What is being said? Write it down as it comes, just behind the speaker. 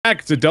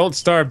back to Don't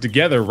Starve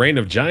Together Reign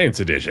of Giants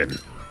edition.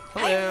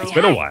 Hello. It's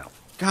been a while.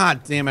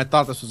 God damn, I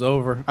thought this was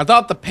over. I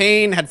thought the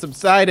pain had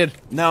subsided.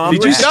 No, I'm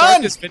Did you back.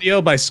 start this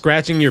video by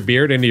scratching your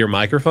beard into your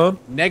microphone?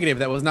 Negative,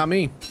 that was not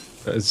me.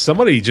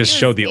 Somebody just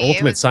showed the me. It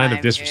ultimate was sign my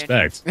of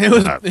disrespect. It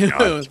was,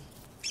 God.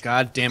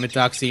 God damn it,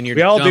 Doxy, and your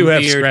We all dumb do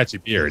have beard. scratchy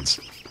beards.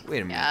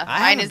 Wait a minute. Yeah, I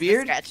mine have is a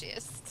beard? the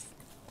scratchiest.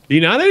 Do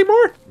you not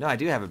anymore? No, I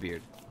do have a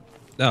beard.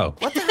 No.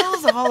 What the hell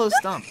is a hollow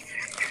stump?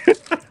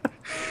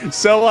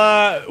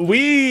 So,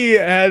 we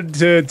had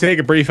to take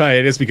a brief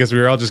hiatus because we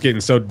were all just getting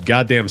so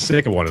goddamn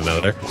sick of one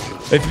another.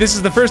 If this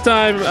is the first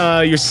time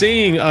you're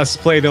seeing us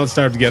play Don't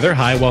Starve Together,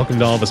 hi, welcome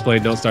to all of us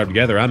playing Don't Starve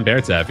Together. I'm Baer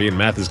Taffy, and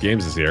Mathas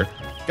Games is here.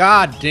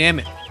 God damn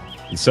it.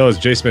 And so is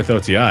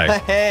JSmithOTI.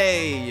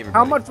 Hey, everybody.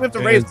 How much do we have to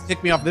raise to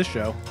kick me off this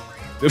show?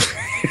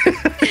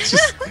 It's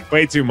just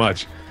way too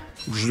much.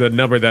 This is a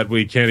number that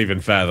we can't even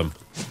fathom.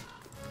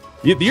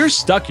 You're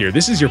stuck here.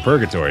 This is your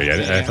purgatory.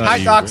 I thought Hi,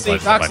 you Doxy.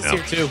 realized that by Doxy's now.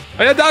 here, too.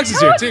 Oh, yeah, Doxy's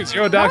here, too.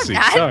 Zero Doxy.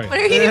 Not. Sorry. What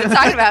are you even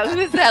talking about? Who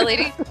is that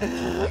lady?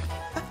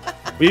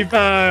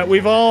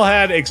 We've all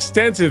had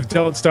extensive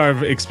Don't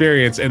Starve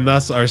experience and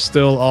thus are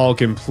still all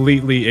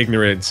completely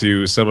ignorant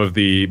to some of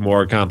the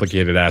more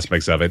complicated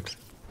aspects of it.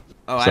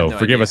 Oh, I So have no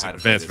forgive idea us in how to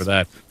play advance for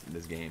that.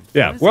 This game.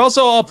 Yeah, we're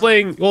also all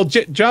playing. Well,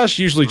 Josh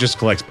usually just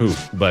collects poop,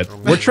 but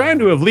we're trying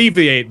to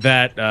alleviate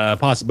that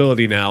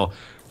possibility now.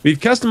 We've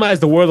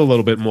customized the world a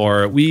little bit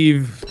more.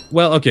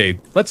 Well, okay,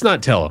 let's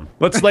not tell them.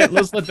 Let's let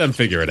them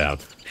figure it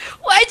out.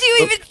 Why'd you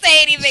even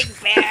say anything,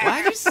 Bear?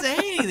 Why'd you say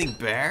anything,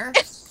 Bear?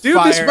 Dude,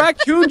 this Fire.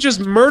 raccoon just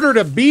murdered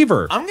a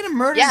beaver. I'm gonna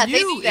murder Yeah, they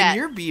you do that. and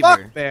your beaver.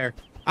 Fuck Bear.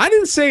 I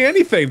didn't say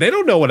anything. They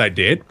don't know what I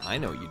did. I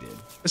know you did.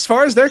 As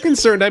far as they're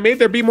concerned, I made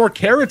there be more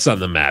carrots on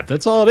the map.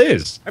 That's all it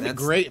is. That'd be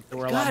That's- great if there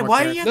were a lot God, more why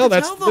do carrots. you have No, to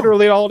that's tell them?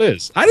 literally all it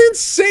is. I didn't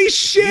say You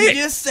shit.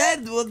 just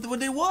said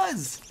what it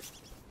was.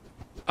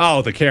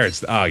 Oh, the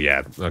carrots. Oh,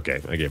 yeah. Okay,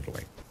 I gave it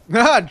away.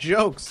 Ah,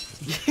 jokes.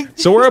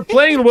 So we're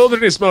playing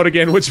wilderness mode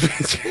again, which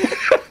means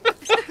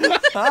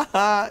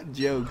Haha,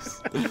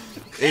 jokes.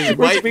 It Which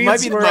might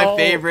means be we're my all-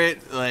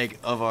 favorite, like,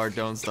 of our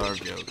Don't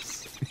Starve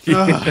jokes.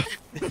 Ugh.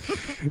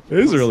 it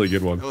is a really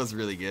good one. That was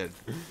really good.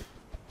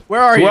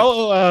 Where are you?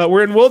 Well,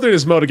 we're in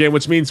wilderness mode again,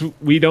 which means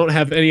we don't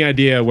have any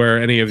idea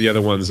where any of the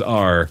other ones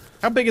are.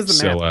 How big is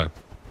the map?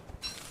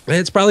 So,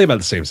 it's probably about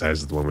the same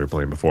size as the one we were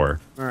playing before.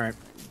 All right.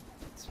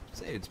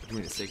 Say it's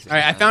between a 6 and All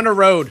right, I 9. found a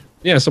road.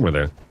 Yeah, somewhere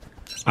there.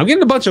 I'm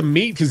getting a bunch of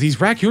meat because these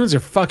raccoons are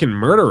fucking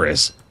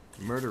murderous.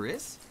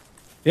 Murderous?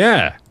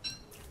 Yeah.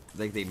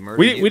 Like they murdered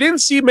We you? didn't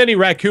see many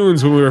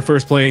raccoons when we were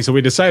first playing, so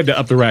we decided to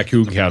up the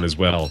raccoon count as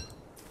well.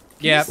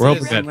 Yeah, We're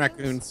hoping there's some that-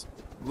 raccoons.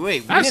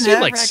 Wait, we I've didn't seen,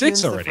 have like, 6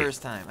 raccoons already. the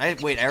first time. I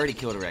already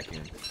killed a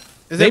raccoon.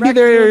 Is it Maybe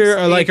they're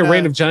raccoons like a in,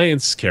 Reign of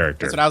Giants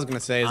character. That's what I was gonna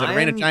say. Is it a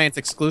Reign of I'm- Giants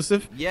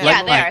exclusive? Yeah,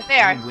 Yeah, they are. They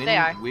are. I'm They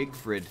are.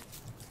 Wigfrid.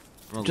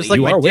 I'm a Just lady. like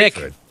You my are dick.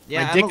 Wigfrid.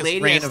 Yeah, my I'm dick a is lady.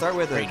 I Reign start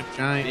with a Reign of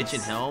Giants. bitch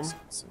and helm.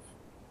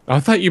 I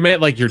thought you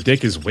meant like your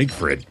dick is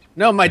Wigfrid.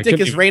 No, my I dick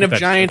couldn't is even Reign put of that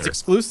Giants together.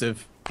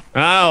 exclusive.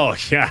 Oh,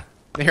 yeah.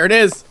 There it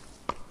is.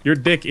 Your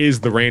dick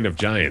is the Reign of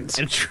Giants.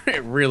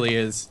 It really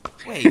is.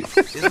 Wait, is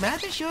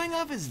Mathas showing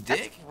off his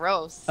dick?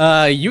 Gross.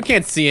 You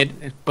can't see it,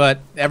 but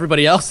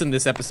everybody else in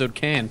this episode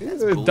can. bullshit.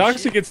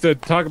 Doxy gets to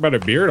talk about her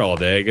beard all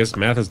day. I guess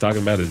Mathas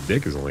talking about his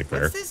dick is only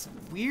fair. What's this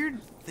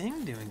weird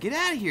thing doing? Get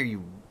out of here,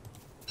 you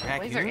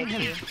Boys are raccoon.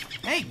 icky.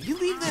 Hey, you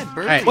leave that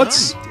bird Alright, alone.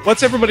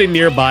 What's everybody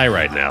nearby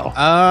right now?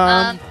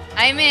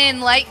 I'm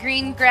in light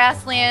green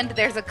grassland.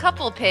 There's a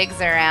couple pigs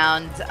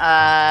around.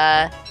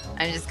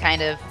 I'm just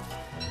kind of,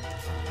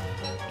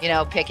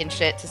 picking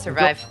shit to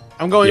survive.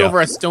 I'm going Yeah. over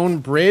a stone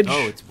bridge.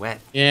 Oh, it's wet.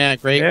 Yeah,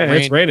 great. Yeah,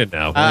 rain. it's raining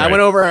now. I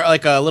went over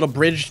like a little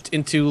bridge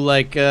into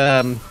like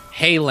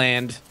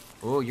hayland,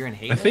 Oh, you're in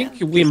hate. I think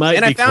we might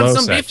and be I found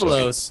close, some actually.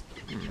 beefaloes.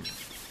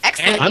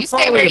 Excellent. I'm You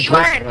stay where following you a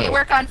are, bush and we road.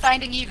 work on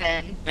finding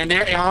even. And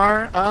there they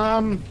are.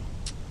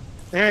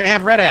 They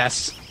have red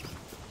ass.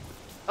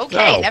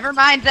 Okay, Oh. never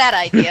mind that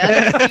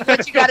idea. Do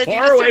what you gotta do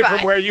Far to away survive.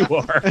 from where you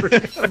are.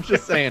 I'm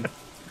just saying.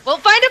 Well,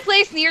 find a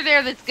place near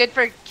there that's good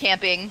for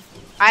camping.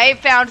 I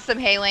found some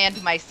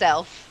hayland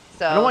myself,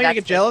 so I don't want you to that's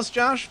get good. jealous,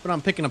 Josh, but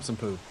I'm picking up some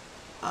poo.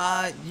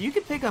 You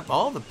can pick up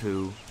all the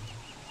poo.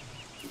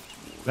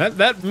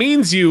 that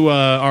means you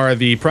are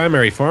the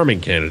primary farming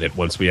candidate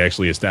once we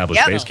actually establish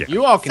Yep. base camp.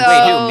 You all can.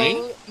 So, Wait,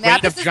 who, me? Mathas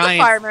of is the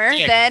giants. farmer,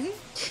 Dick. then,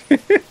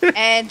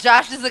 and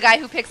Josh is the guy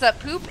who picks up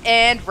poop,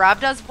 and Rob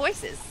does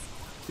voices.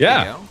 Yeah.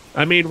 There you go.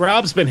 I mean,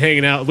 Rob's been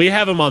hanging out. We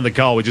have him on the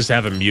call. We just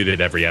have him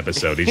muted every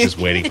episode. He's just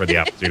waiting for the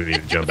opportunity to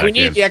jump If back we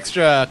need in. the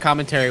extra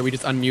commentary, we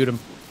just unmute him.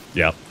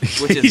 Yep.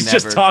 Which is He's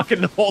just never.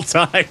 talking the whole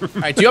time. All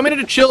right, do you want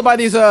me to chill by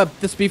these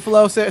this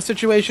beefalo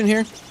situation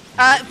here?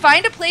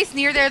 Find a place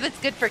near there that's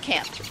good for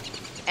camp,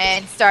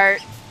 and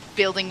start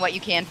building what you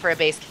can for a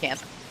base camp.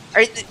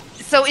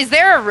 So, is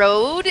there a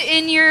road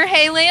in your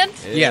hayland?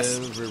 Yes.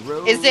 Every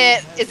road Is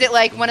it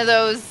like one of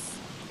those,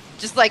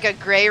 just like a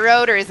gray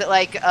road, or is it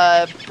like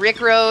a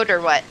brick road,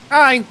 or what?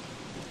 Hi.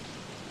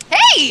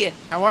 Hey!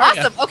 How are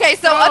Awesome. Okay,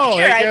 so Oh, up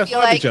here, there you I go. feel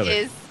Find like each other.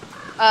 is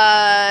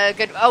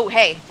good. Oh,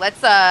 hey,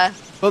 let's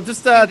Well,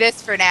 just do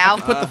this for now.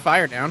 put the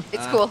fire down.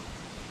 It's cool.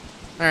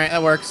 right,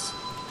 that works.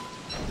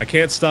 I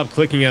can't stop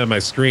clicking out of my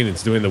screen.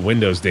 It's doing the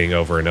Windows ding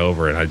over and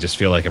over, and I just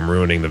feel like I'm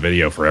ruining the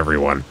video for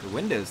everyone. The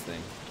Windows thing.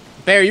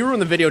 Bear, you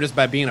ruined the video just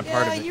by being a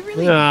part of it. You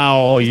really.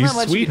 No, There's you not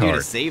much you can do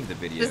to sweetheart. save the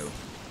video.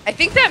 I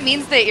think that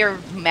means that your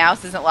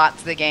mouse isn't locked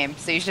to the game,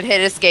 so you should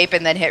hit escape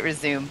and then hit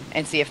resume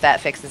and see if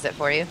that fixes it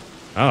for you.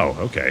 Oh,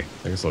 okay.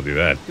 I guess I'll do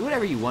that. Do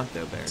whatever you want,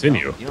 though, Bear.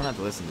 Continue. You don't have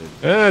to listen to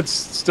it. It's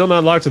still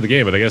not locked to the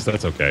game, but I guess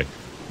that's okay.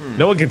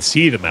 No one can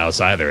see the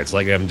mouse either. It's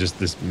like I'm just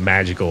this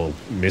magical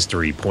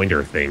mystery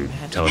pointer thing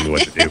telling me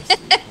what to do. Did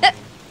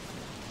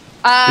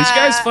you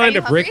guys find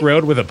a brick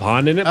road with a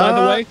pond in it, by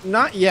the way?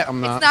 Not yet,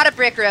 I'm not. It's not a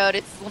brick road.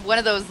 It's one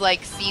of those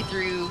like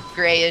see-through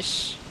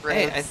grayish roads.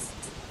 Hey,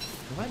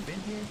 have I been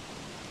here?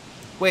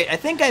 Wait, I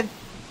think I've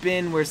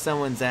been where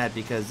someone's at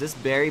because this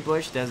berry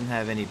bush doesn't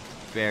have any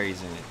berries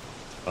in it.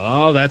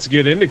 Oh, that's a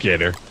good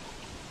indicator.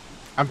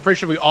 I'm pretty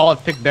sure we all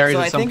have picked berries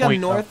So at I some think point.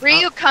 I'm north. Were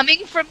you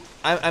coming from?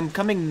 I'm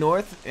coming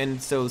north,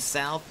 and so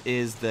south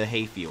is the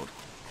hayfield.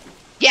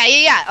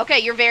 Yeah. Okay,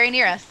 you're very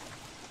near us.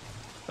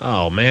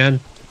 Oh,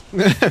 man.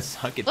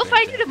 Suck it, We'll Bear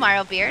find Dad. you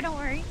tomorrow, Beer. Don't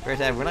worry. Bear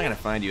Dad, we're not gonna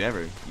find you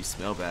ever. You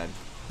smell bad,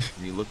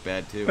 and you look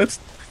bad too. That's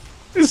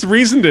this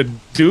reason to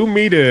doom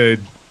me to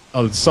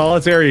a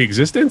solitary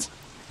existence?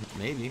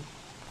 Maybe.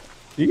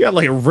 You got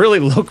like a really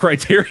low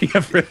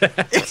criteria for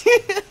that.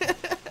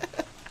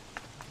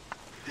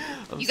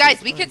 You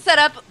guys, we could set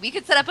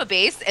up a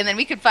base, and then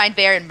we could find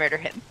Bear and murder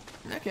him.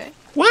 Okay.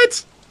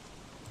 What?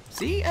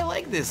 See, I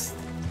like this.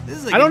 This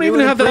is like I don't a new even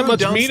and have that improved much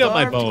Don't meat on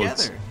my Starve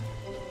bones. Together.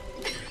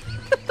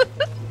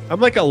 I'm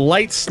like a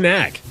light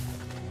snack.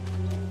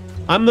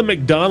 I'm the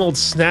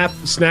McDonald's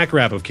snack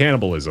wrap of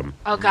cannibalism.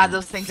 Oh God,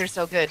 those things are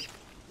so good.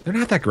 They're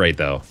not that great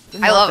though.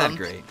 They're I not love that them.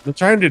 Great. I'm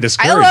trying to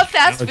discourage. I love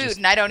fast you food, know, just-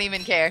 and I don't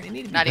even care. They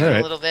need to be Not even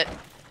Alright. a little bit. All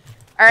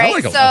I right,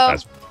 like a so lot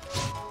of fast food.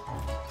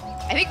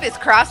 I think this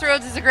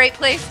crossroads is a great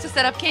place to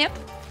set up camp.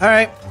 All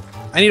right.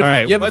 I need All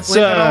right, you have a let's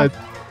flint at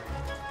all?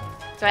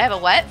 So I have a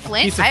what?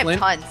 Flint? Piece of I have flint?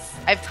 tons.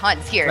 I have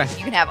tons. Here, Right.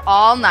 you can have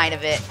all 9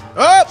 of it.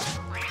 Oh!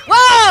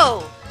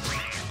 Whoa!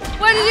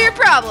 What is your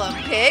problem,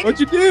 pig? What'd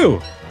you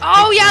do?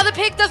 Oh yeah, the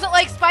pig doesn't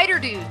like spider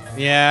dudes.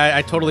 Yeah,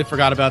 I totally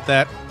forgot about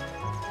that.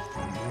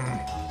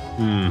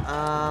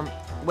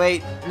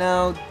 Wait,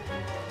 no.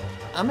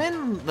 I'm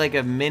in like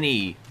a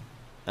mini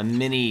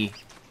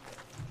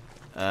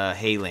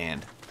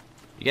hayland.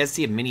 You guys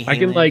see a mini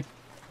hayland?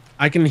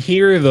 I can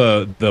hear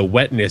the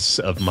wetness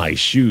of my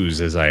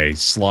shoes as I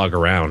slog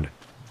around.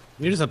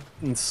 You're just a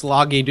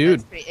sloggy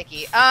dude. That's pretty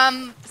icky.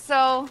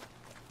 So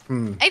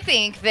I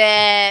think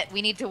that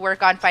we need to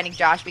work on finding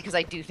Josh because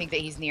I do think that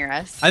he's near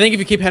us. I think if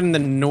you keep heading the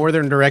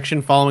northern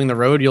direction, following the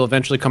road, you'll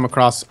eventually come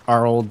across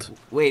our old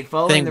Wait,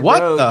 following thing. the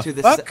What road the to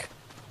the fuck?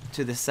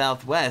 to the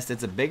southwest,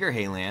 it's a bigger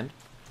hayland.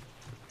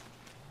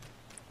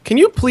 Can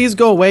you please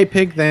go away,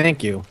 pig?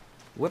 Thank you.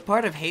 What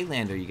part of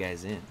hayland are you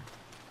guys in?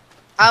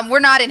 We're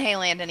not in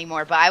Hayland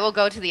anymore, but I will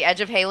go to the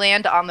edge of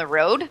Hayland on the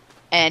road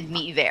and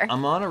meet you there.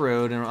 I'm on a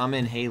road and I'm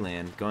in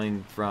hayland,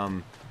 going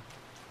from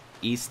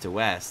east to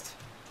west.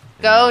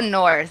 Go And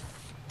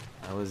north.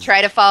 I was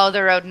Try to follow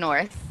the road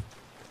north.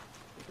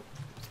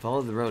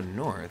 follow the road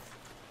north.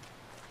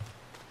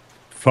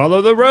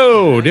 Follow the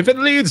road if it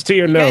leads to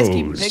your You nose. guys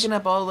keep picking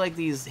up all like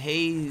these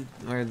hay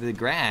or the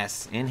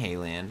grass in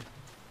hayland.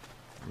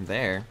 I'm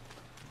there.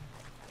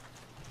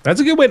 That's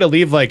a good way to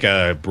leave like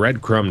a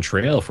breadcrumb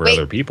trail for Wait.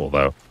 other people,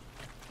 though.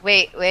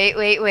 Wait.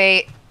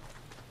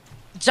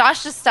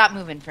 Josh, just stop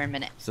moving for a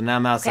minute. So now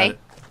I'm outside. Okay.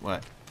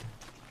 What?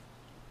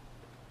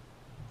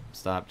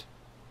 Stopped.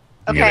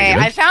 You gonna Okay, get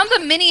him? I found the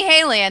mini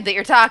Hayland that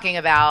you're talking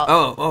about.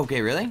 Oh,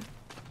 okay, really?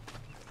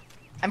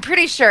 I'm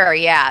pretty sure,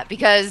 yeah,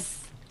 because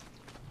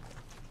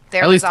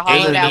there At was least a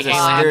hollowed out Hayland is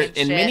log and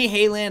in shit. mini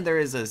hayland, there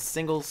is a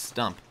single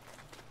stump.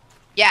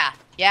 Yeah.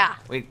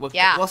 Wait, what?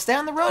 Yeah. Well, stay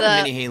on the road The-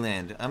 in mini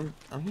hayland. I'm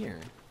here.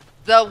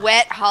 The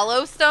wet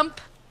hollow stump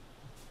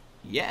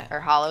Yeah. or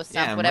hollow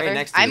stump, Yeah, I'm whatever. right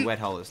next to the wet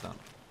hollow stump.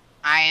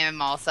 I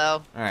am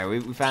also. All right, we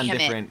found Damn it.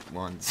 different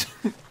ones.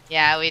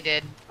 Yeah, we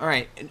did. All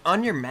right, and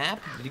on your map,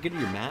 did you go to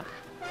your map?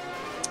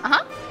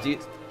 Uh-huh. Do you,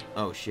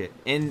 oh shit!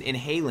 In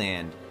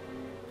hayland,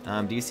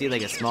 do you see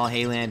like a small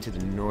hayland to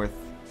the northeast?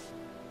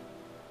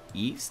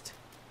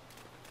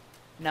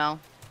 No.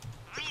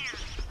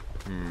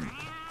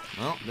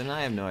 Well, then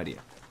I have no idea.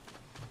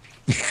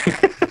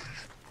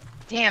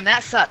 Damn,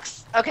 that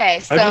sucks.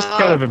 Okay, so I just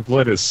kind of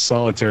employed a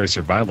solitary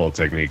survival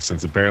technique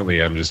since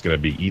apparently I'm just going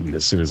to be eaten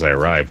as soon as I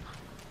arrive.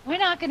 we're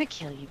not gonna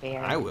kill you,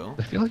 Bear. I will.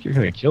 I feel like you're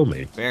going to kill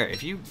me. Bear,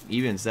 if you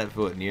even set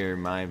foot near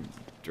my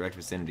direct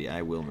vicinity,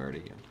 I will murder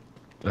you.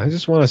 I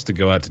just want us to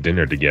go out to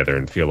dinner together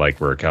and feel like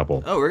we're a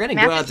couple. Oh, we're gonna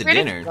go Mathas, out to where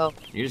did dinner. you go?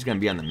 You're just gonna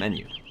be on the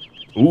menu.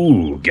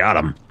 Ooh, got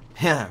him.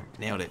 Yeah,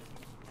 nailed it.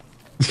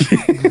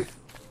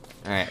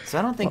 All right, so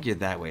I don't think you're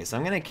that way. So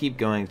I'm gonna keep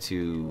going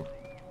to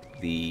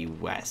the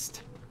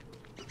west.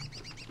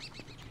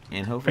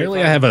 And hopefully,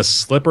 Apparently I have a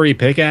slippery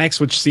pickaxe,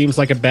 which seems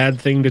like a bad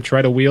thing to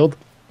try to wield.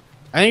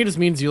 I think it just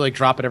means you like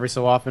drop it every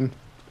so often.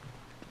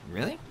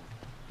 Really?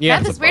 Yeah.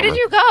 Mathas, where did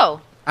you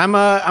go?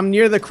 I'm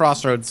near the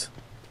crossroads.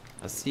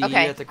 I'll see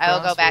Okay, you at the I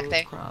will go back crossroads,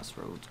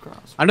 there.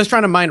 Crossroads. I'm just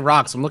trying to mine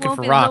rocks. I'm looking Won't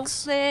for be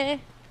rocks. lonely. I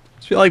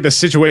feel like the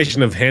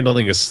situation of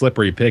handling a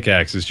slippery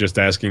pickaxe is just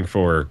asking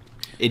for.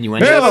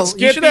 Innuendo. Hey, Well, let's you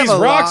get should have these a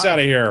rocks lot- out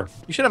of here.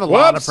 You should have a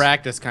lot of Whoops.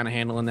 practice kind of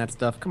handling that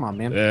stuff. Come on,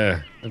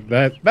 man.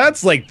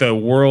 That's like the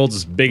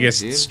world's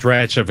biggest dude.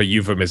 stretch of a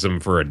euphemism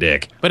for a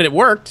dick. But it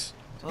worked.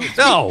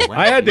 No,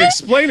 I had to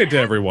explain it to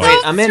everyone.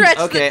 Don't I'm in- stretch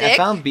okay, the I dick.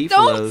 found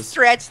beefaloes. Don't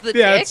stretch the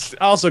Yeah, dick. it's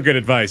also good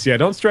advice. Yeah,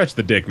 don't stretch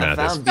the dick, I Mathas.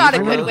 found Not a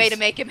beefaloes. good way to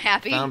make him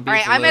happy. All Found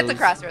right, I'm at the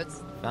beefaloes.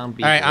 crossroads.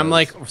 Found All right, I'm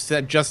beefaloes.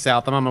 like just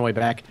south. I'm on my way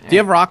back. Do you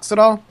have rocks at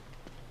all?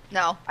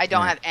 No, I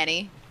don't have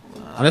any.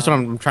 That's what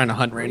I'm trying to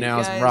hunt right you now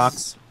is guys-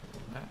 rocks.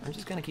 I'm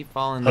just gonna keep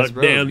following this Hunt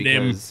road down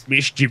them because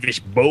mischievous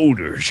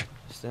boulders.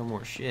 still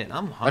more shit.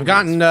 I'm hungry. I've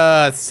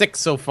gotten 6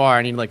 so far.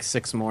 I need like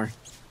 6 more.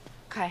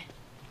 Okay.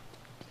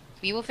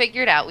 We will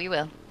figure it out. We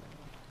will.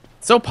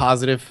 So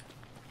positive.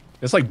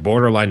 It's like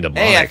borderline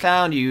demonic. Hey, I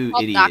found you,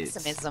 Called idiots.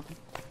 Doximism.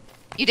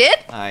 You did?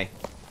 Hi.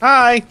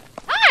 Hi.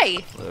 Hi.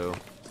 Hello.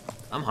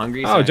 I'm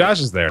hungry. Oh, so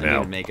Josh is there I'm now.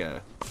 gonna make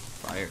a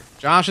fire.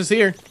 Josh is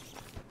here.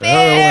 I don't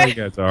know where you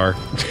guys are.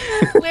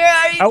 Where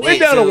are you? I went Wait,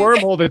 down a so-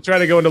 wormhole to try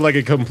to go into like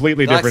a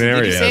completely Doxy, different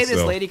area. did you say this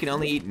so- lady can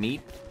only eat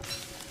meat?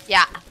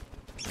 Yeah.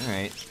 All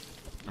right.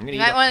 I'm gonna You eat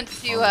might a- want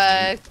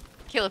to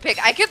kill a pig.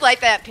 I could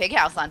light that pig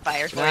house on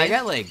fire for No, you. I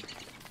got like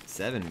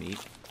 7 meat.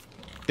 Do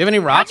you have any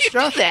How'd rocks, you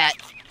Josh? do that?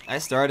 I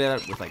started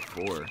out with like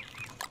 4. You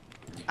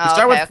Oh,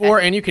 start okay, with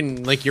 4 and you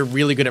can like you're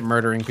really good at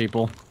murdering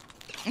people.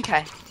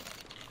 Okay.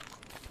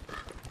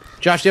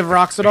 Josh, do you have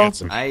rocks at I all? got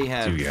some- I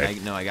have. Two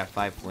guys. No, I got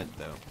 5 flint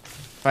though.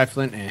 5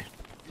 flint, eh.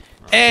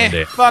 One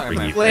day. Fuck Bring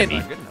my you flint.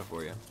 Not good enough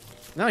for you.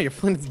 No, your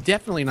flint's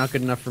definitely not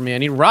good enough for me. I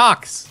need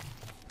rocks.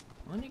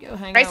 Why don't you go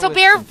hang Right. out So, with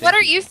Bear, some what are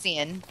piggies? you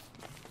seeing?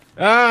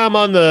 I'm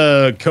on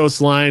the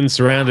coastline,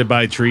 surrounded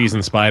by trees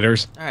and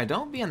spiders. All right,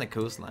 don't be on the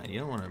coastline. You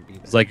don't want to be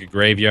there. It's like a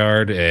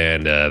graveyard,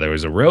 and there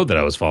was a road that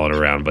I was following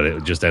around, but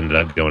it just ended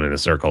up going in a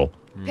circle.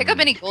 Pick up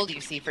any gold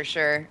you see for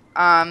sure.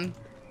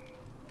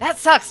 That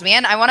sucks,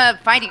 man. I want to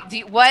find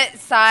you. What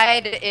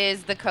side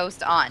is the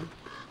coast on?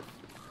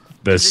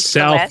 The Is it to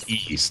the west?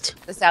 southeast,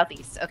 The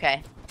southeast.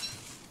 Okay.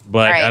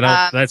 but All right, I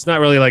don't. That's not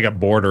really like a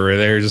border.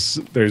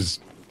 There's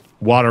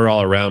water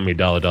all around me,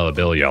 dollar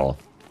bill, y'all.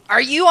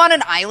 Are you on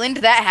an island?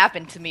 That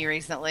happened to me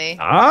recently.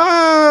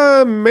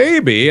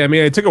 Maybe. I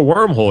mean, I took a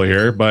wormhole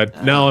here,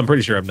 but no, I'm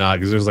pretty sure I'm not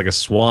because there's like a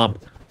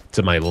swamp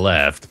to my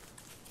left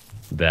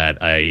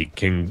that I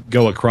can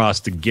go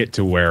across to get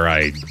to where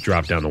I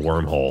drop down the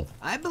wormhole.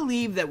 I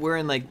believe that we're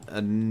in like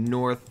a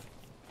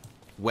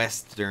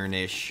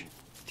northwestern-ish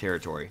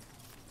territory.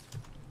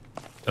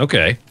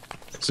 Okay,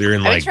 so you're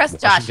in I would like trust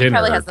Josh. He Washington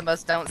probably or has the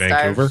most don't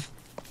Vancouver. starve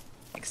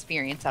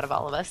experience out of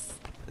all of us.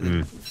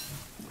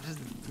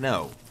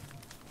 No,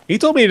 He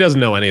told me he doesn't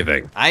know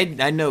anything. I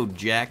know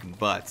jack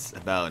butts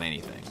about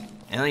anything.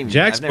 I don't even,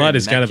 Jack's I've never butt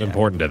is met kind of Jack.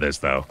 important to this,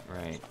 though.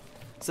 Right.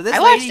 So this I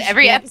watched lady,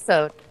 every she-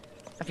 episode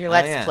of your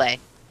Let's yeah. Play.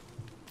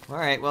 All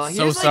right. Well,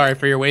 So here's, sorry Like,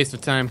 for your waste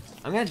of time.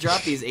 I'm gonna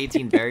drop these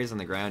 18 berries on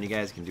the ground. You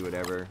guys can do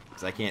whatever,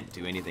 because I can't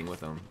do anything with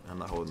them. I'm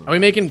not holding them. Are we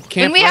making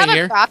camp When we right have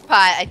here? a crock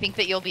pot, I think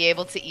that you'll be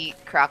able to eat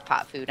crock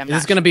pot food. I'm Is not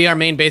this gonna be our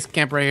main base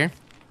camp right here?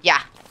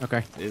 Yeah.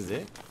 Okay. Is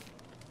it?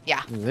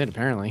 Yeah. This is it,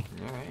 apparently.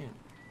 All right.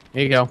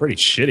 Here you go. Pretty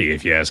shitty,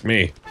 if you ask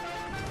me.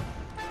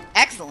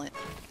 Excellent.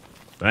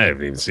 I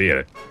haven't even seen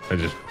it. I'm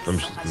just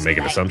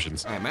making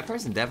assumptions. All right. My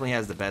person definitely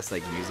has the best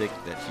like music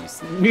that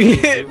she's.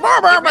 It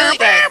really does,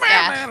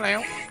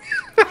 yeah.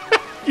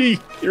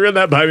 You run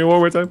that by me one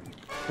more time?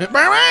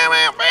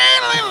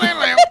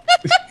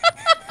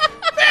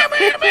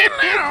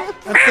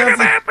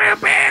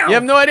 You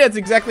have no idea. It's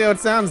exactly how it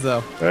sounds,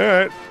 though. All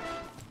right.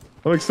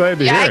 I'm excited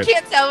to Yeah, I hear it.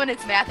 can't tell when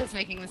it's Mathas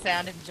making the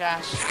sound and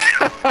Josh.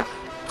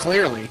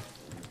 Clearly.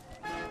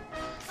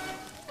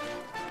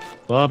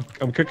 Well,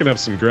 I'm cooking up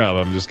some grub.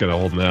 I'm just gonna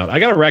hold them out. I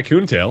got a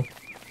raccoon tail.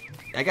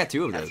 I got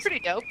 2 of That's those. pretty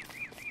dope.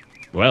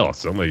 Well,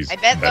 somebody's I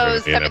bet better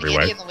those than me in come in every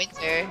handy way. in the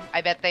winter.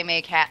 I bet they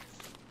make hats.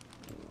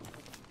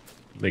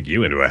 Make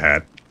you into a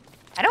hat.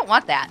 I don't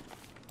want that.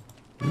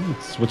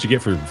 It's what you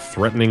get for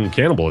threatening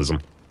cannibalism.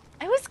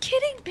 I was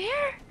kidding,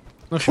 Bear.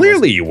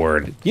 Clearly you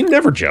weren't. You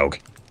never joke.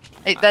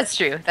 That's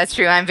true. That's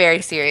true. I'm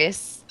very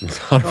serious.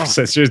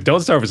 100% serious.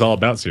 Don't Starve is all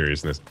about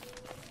seriousness.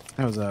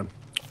 That was a.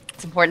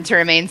 It's important to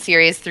remain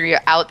serious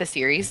throughout the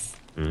series.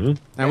 Mm-hmm.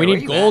 Now we where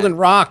need you gold at? and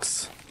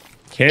rocks.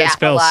 Can't Yeah, a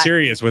spell lot.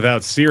 serious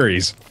without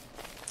series.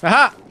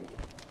 Aha!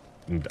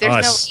 And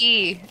There's us no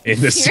E. in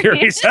the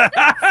series.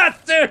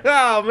 Dude,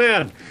 oh,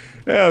 man.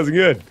 That was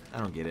good. I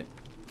don't get it.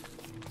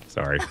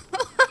 Sorry.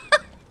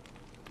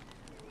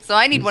 So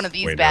I need one of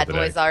these Wait, bad now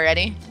that I- boys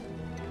already.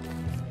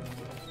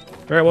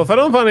 All right, well, if I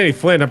don't find any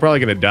flint, I'm probably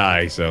going to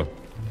die, so.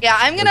 Yeah,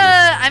 I'm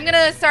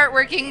gonna start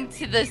working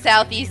to the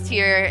southeast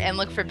here and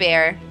look for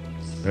Bear.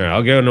 All right,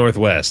 I'll go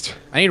northwest.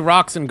 I need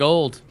rocks and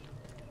gold.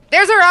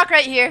 There's a rock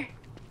right here.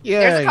 Yeah.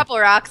 There's a couple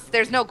of rocks.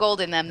 There's no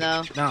gold in them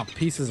though. No,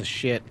 pieces of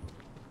shit.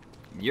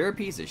 You're a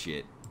piece of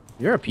shit.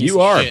 You're a piece You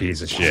of are a shit.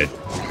 piece of shit.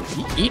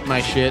 Eat my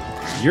shit.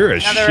 You're a Another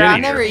shit rock.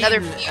 I've never eater.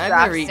 Another eaten, few I've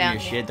rocks never eaten down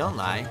your here. shit. Don't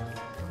lie.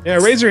 Yeah,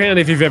 raise your hand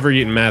if you've ever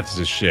eaten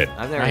Mathas' shit.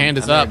 I've never, My hand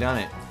is I've never up. done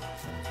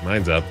it.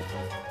 Mine's up.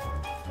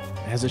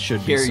 As it should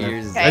be. Here, Sir.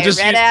 yours is Okay, I just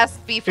red use- ass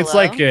beefalo. It's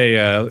like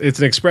it's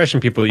an expression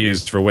people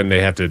use for when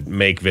they have to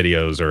make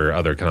videos or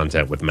other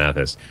content with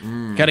Mathas.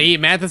 Gotta eat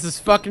Mathas's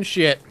fucking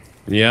shit.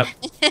 Yep.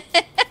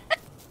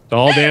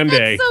 All damn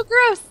day. That's so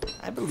gross.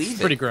 I believe it.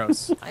 Pretty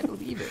gross. I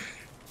believe it.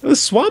 The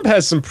swamp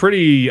has some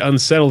pretty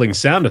unsettling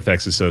sound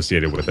effects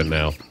associated with it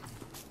now.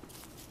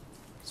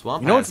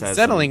 Swamp You know Pass what's has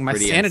unsettling? some My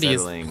pretty sanity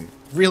is- unsettling-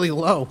 Really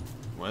low.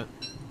 What?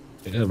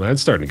 Yeah,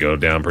 mine's starting to go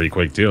down pretty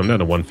quick too. I'm down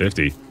to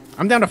 150.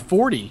 I'm down to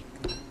 40.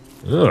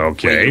 Oh,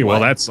 okay. Wait, well,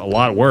 what? that's a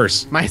lot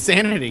worse. My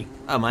sanity.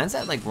 Oh, mine's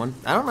at like 1.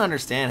 I don't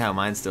understand how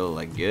mine's still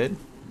like good,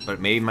 but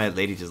maybe my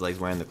lady just likes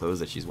wearing the clothes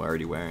that she's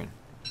already wearing.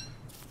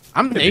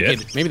 I'm be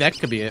naked. it. Maybe that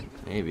could be it.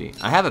 Maybe.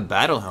 I have a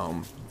battle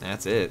home.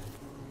 That's it.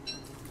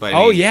 But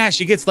Oh yeah,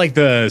 she gets like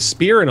the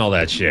spear and all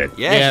that shit.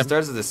 Yeah, Yeah. she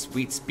starts with a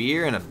sweet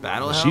spear and a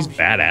battle Well, helm. she's She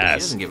badass.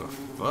 doesn't give a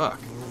fuck.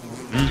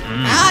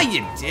 Ah,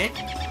 you dick!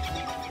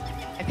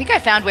 I think I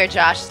found where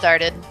Josh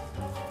started.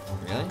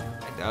 Really?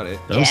 I doubt it.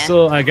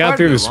 I got Hard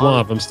through to the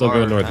swamp. long- I'm still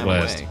going hard time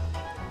northwest. away.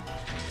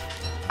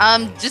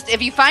 Just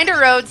if you find a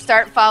road,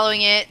 start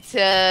following it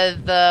to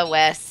the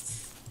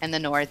west and the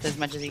north as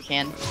much as you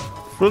can.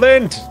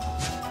 Flint!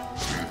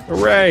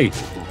 Hooray!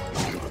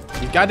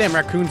 These goddamn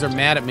raccoons are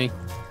mad at me.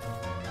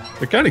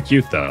 They're kind of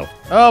cute though.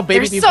 Oh,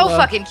 baby They're so beefalo.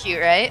 fucking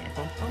cute, right?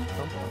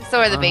 So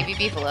are the baby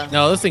beefalo.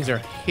 No, those things are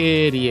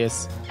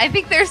hideous. I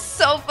think they're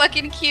so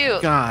fucking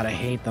cute. God, I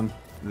hate them.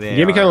 They You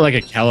gave me are kind of like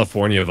a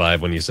California vibe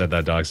when you said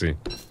that, Doxy.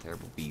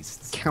 terrible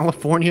beasts.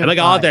 California. I'm like,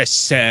 oh, they're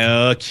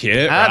so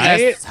cute, Ah,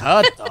 right? that's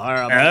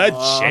adorable.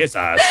 Oh, Jesus.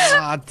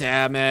 Oh,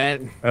 damn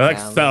it. They look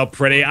so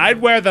pretty.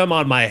 I'd wear them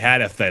on my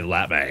head if they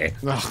let me.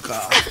 Oh,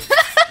 God.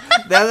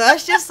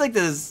 That's just like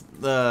this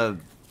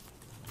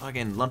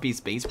fucking lumpy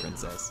space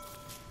princess.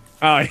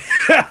 Oh,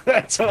 yeah,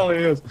 that's all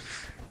it is.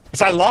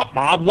 It's a lot,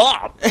 Mom,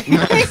 lot.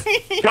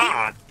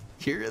 God,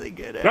 You're really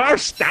good at it. no,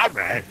 stop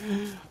me. I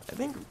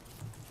think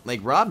like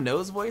Rob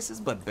knows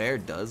voices, but Baer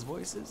does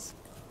voices.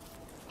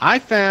 I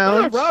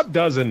found. Rob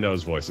doesn't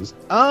knows voices.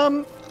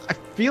 I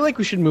feel like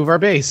we should move our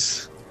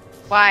base.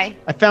 Why?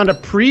 I found a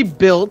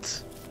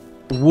pre-built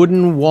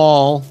wooden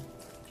wall,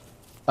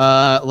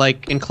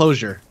 like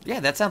enclosure Yeah,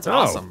 that sounds Oh.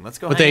 awesome. Let's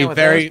go with hang a out with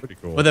very Pretty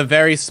cool. with a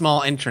very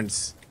small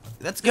entrance. those.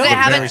 Let's Does go. it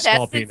have very a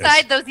small chest penis.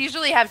 inside? Those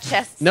usually have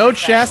chests. No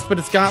inside. chest, but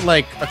it's got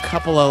like a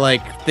couple of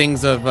like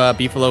things of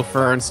beefalo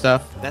fur and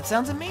stuff. That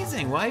sounds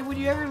amazing. Why would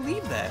you ever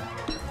leave that?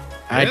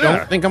 I Yeah.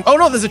 don't think I'm. Oh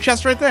no, there's a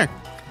chest right there.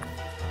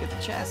 Get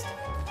the chest.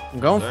 I'm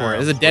going for it.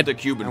 There's a dead. Put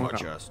the cube in I my wanna-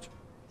 chest.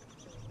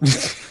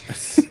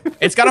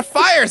 It's got a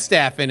fire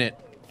staff in it.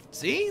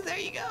 See, there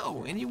you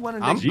go. And you wanted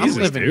to. I'm Jesus,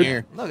 living dude.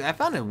 here. Look, I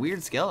found a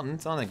weird skeleton.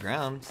 It's on the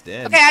ground. It's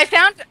dead. Okay,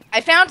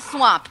 I found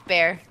swamp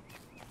bear.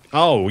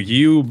 Oh,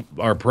 you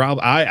are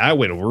probably. I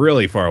went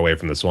really far away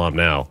from the swamp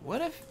now.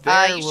 What if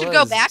Baer you should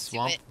go was back to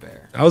Swamp it.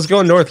 Bear? I was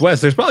going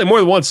northwest. There's probably more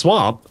than one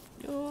swamp.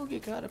 You'll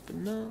get caught up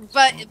in those.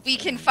 But we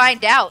can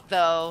find out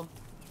though.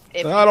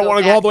 If I don't want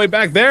to go all the way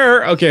back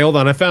there. Okay, hold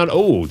on. I found.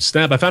 Oh,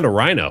 snap! I found a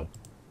rhino.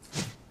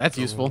 That's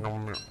useful.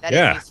 That is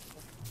Yeah. useful.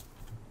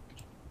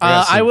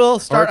 got some I will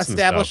start parts and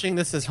establishing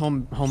this as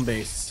home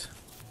base.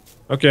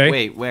 Okay.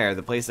 Wait, where?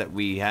 The place that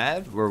we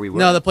had, where we were?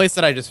 No, the place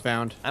that I just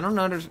found. I don't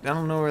know. I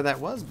don't know where that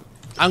was.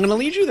 I'm gonna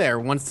lead you there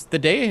once the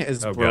day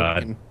is Oh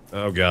broken. god.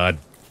 Oh god.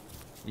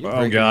 You're Oh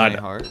breaking god. my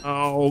heart.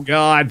 Oh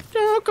god.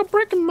 Joke, I'm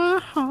breaking my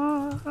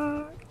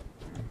heart.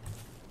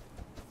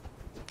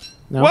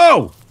 No.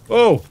 Whoa.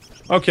 Oh.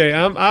 Okay.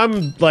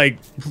 I'm like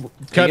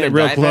cutting it gonna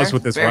real die, close Baer?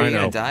 with this Baer, you rhino.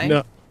 gonna die?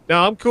 No.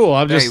 No, I'm cool.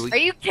 I'm Baer, just. we- Are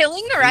you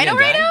killing the you rhino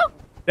gonna right die? now?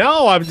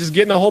 No, I'm just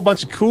getting a whole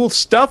bunch of cool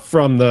stuff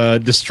from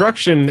the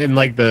destruction and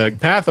like the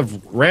path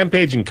of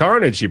rampage and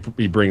carnage he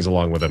brings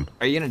along with him.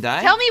 Are you gonna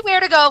die? Tell me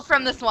where to go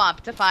from the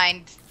swamp to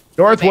find.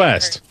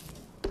 Northwest.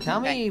 Tell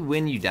me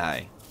when you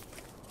die.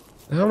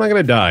 I'm not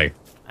gonna die.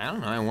 I don't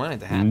know. I want it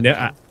to happen.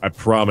 I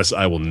promise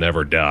I will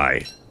never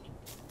die.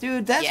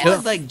 Dude, that's Yes.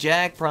 what like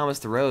Jack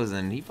promised to Rose,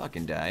 and he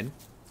fucking died.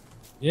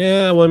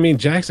 Yeah, well, I mean,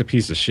 Jack's a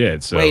piece of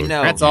shit. So Wait,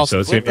 no. That's also-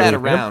 associate Flip that me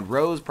with him? around.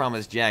 Rose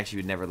promised Jack she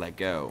would never let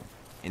go,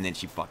 and then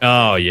she fucking.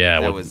 Oh yeah,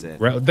 That well, was it.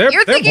 They're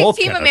You're thinking both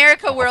Team kind of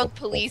America awful. World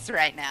Police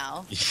right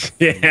now.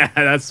 Yeah,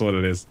 that's what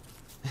it is.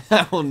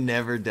 I will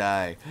never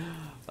die.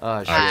 Oh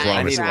shit! I I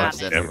promise need to I'll watch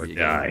that never movie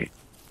again. die.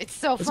 It's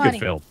so That's a funny.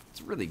 good film. It's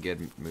a really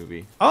good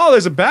movie. Oh,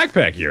 there's a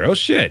backpack here. Oh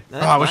shit,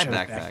 That's Oh, I my wish I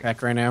had a backpack.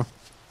 backpack right now.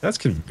 that's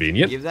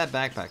convenient. Give that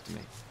backpack to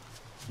me.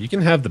 You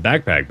can have the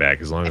backpack back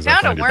as long I as I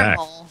found a find your back.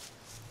 wormhole.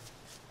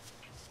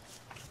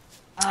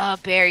 Oh,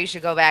 Bear, you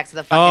should go back to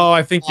the fucking. Oh,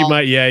 I think you wall.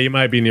 might. Yeah, you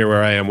might be near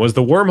where I am. Was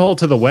the wormhole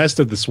to the west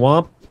of the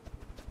swamp?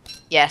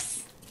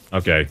 Yes.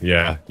 Okay,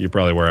 yeah, you're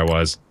probably where I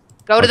was.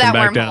 Go to I'll that come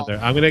back down wormhole. there.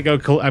 I'm gonna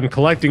go. I'm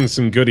collecting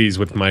some goodies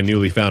with my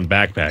newly found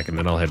backpack, and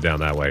then I'll head down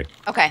that way.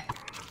 Okay.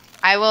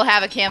 I will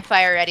have a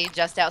campfire ready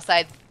just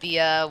outside the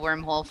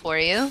wormhole for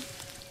you.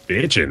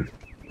 Bitchin'.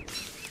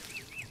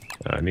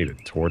 I need a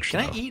torch.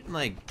 Can I though. eat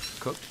like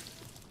cooked?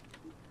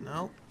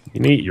 No, You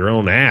can eat your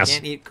own ass.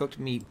 can't eat cooked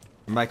meat.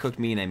 And by cooked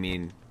meat, I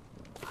mean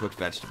cook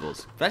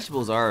vegetables.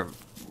 Vegetables are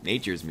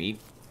nature's meat.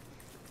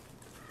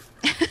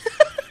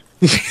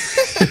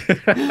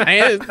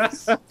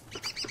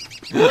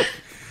 All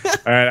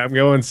right, I'm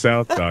going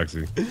south,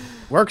 Doxy.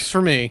 Works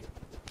for me.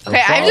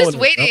 Okay, I'm just following-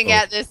 waiting uh-oh.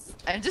 at this.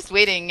 I'm just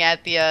waiting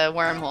at the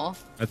wormhole.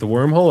 At the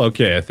wormhole?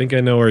 Okay, I think I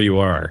know where you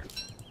are.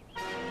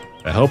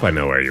 I hope I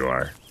know where you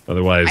are.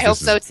 Otherwise, I hope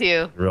this so is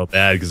too. real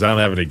bad because I don't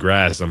have any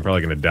grass. I'm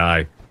probably going to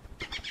die.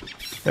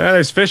 Yeah,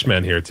 there's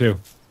fishmen here, too.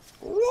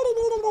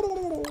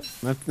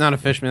 That's not a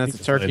fishman. That's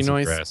a turkey Plant some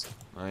noise. grass.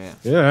 Oh yeah.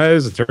 Yeah, that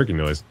is a turkey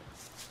noise.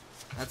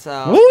 That's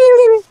how.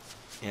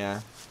 Yeah.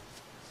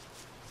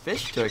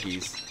 Fish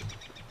turkeys.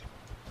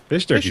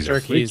 Fish turkeys Fish are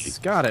turkeys. freaky.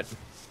 Got it.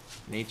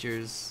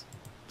 Nature's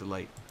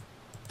delight.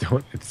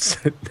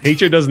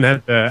 Nature doesn't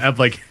have to have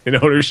like an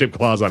ownership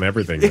clause on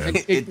everything, man.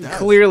 It does.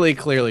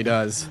 clearly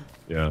does.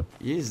 Yeah.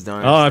 You just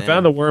don't Oh, I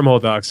understand. found the wormhole,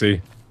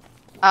 Doxy.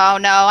 Oh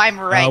no, I'm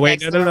right. Oh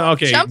wait, next no. to the-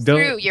 Okay, Jump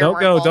through don't your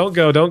go,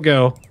 wormhole. don't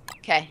go.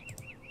 Okay.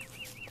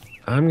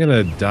 I'm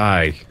gonna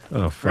die.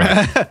 Oh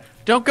fuck.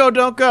 Don't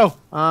go.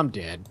 I'm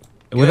dead.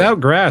 Without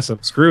grass,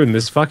 I'm screwed. And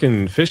this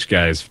fucking fish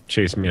guy's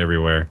chasing me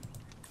everywhere.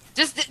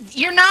 Just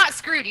you're not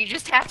screwed. You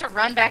just have to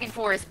run back and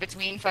forth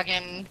between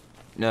fucking.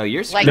 No,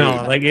 you're Like- screwed.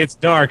 No, like it's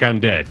dark. I'm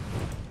dead.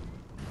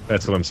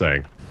 That's what I'm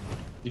saying.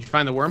 Did you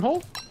find the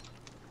wormhole?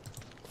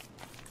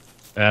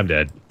 I'm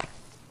dead.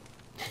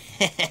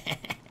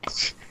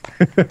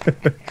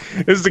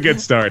 This is a good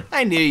start.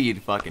 I knew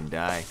you'd fucking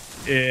die.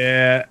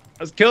 Yeah,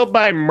 I was killed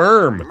by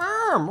Merm.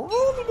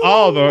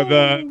 Oh,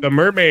 the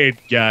mermaid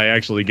guy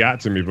actually got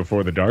to me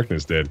before the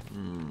darkness did.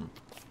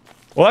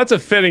 Well, that's a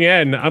fitting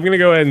end. I'm gonna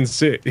go ahead and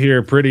sit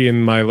here, pretty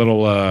in my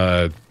little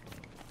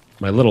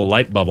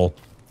light bubble.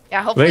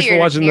 Yeah, hopefully Thanks for you're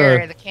watching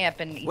near the camp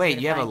and. easy Wait,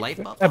 to you have a find.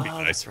 light bulb? That'd be Oh,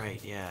 nice. that's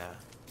right. Yeah.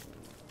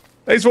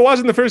 Thanks for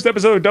watching the first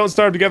episode of Don't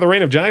Starve Together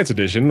Reign of Giants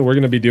edition. We're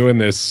going to be doing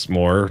this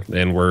more,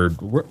 and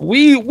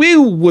we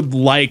would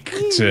like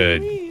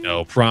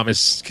to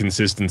promise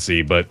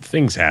consistency, but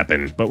things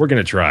happen. But we're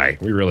going to try.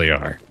 We really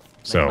are.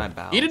 So My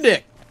bowels. Eat a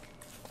dick.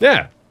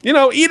 yeah,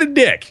 eat a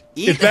dick.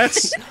 If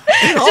that's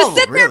Eat all of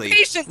sit them, there really.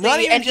 patiently Not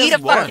even and just eat a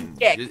fucking one.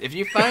 dick. If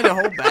you find a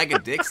whole bag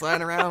of dicks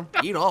lying around,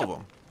 eat all of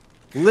them.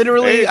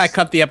 Literally, Thanks. I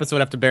cut the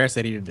episode after Baer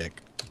said eat a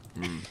dick.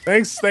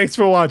 thanks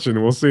for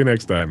watching. We'll see you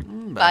next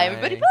time. Bye,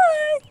 everybody. Bye.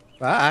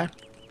 Bye.